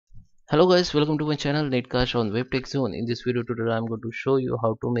Hello guys, welcome to my channel Netcast on Web Tech Zone. In this video tutorial, I'm going to show you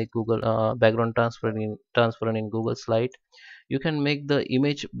how to make Google background transparent in Google Slide. You can make the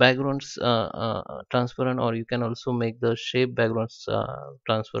image backgrounds transparent, or you can also make the shape backgrounds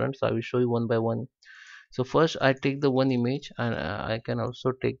transparent. So I will show you one by one. So first, I take the one image, and I can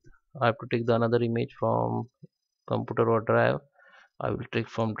also take. I have to take the another image from computer or drive. I will take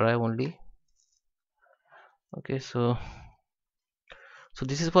from drive only. Okay, so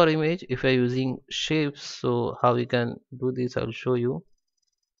this is for image. If you're using shapes, so how you can do this, I'll show you.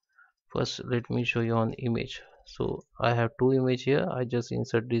 First let me show you on image. So I have two image here. I just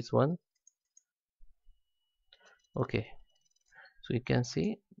insert this one. Okay, so you can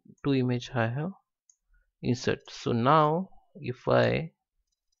see two image I have insert. So now if I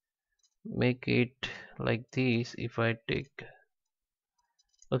make it like this, if I take,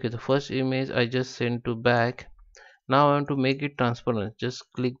 okay, the first image I just send to back. Now I want to make it transparent. Just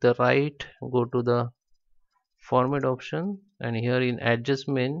click the right, go to the format option, and here in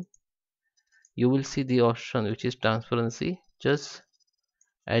adjustment you will see the option which is transparency. Just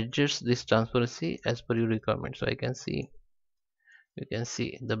adjust this transparency as per your requirement. So I can see, you can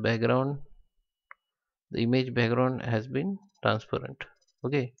see the background, the image background has been transparent.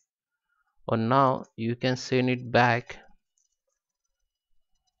 Okay, or now you can send it back.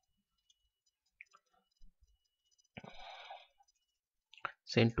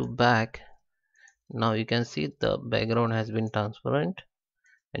 Send to back. Now you can see the background has been transparent,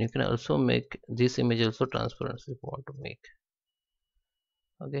 and you can also make this image also transparent if you want to make.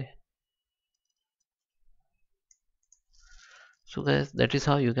 Okay, so guys, that is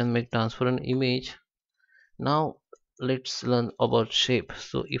how you can make transparent image. Now let's learn about shape.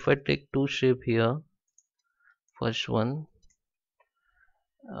 So if I take two shape here, first one,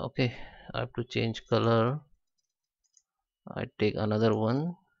 okay, I have to change color. I take another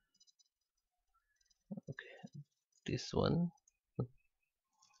one, okay, this one,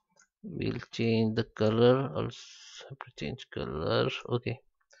 we'll change the color, also have to change color. Okay,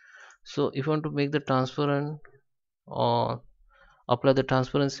 so if you want to make the transparent or apply the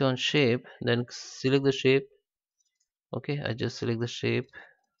transparency on shape, then select the shape. Okay, I just select the shape.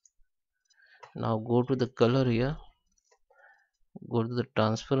 Now go to the color here, go to the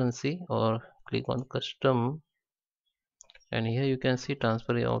transparency, or click on custom, and here you can see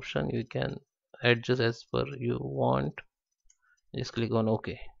transparency option. You can adjust as per you want. Just click on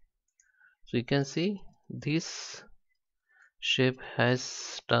OK. So you can see this shape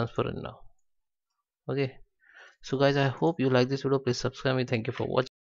has transparent now. Okay, so guys, I hope you like this video. Please subscribe me. Thank you for watching.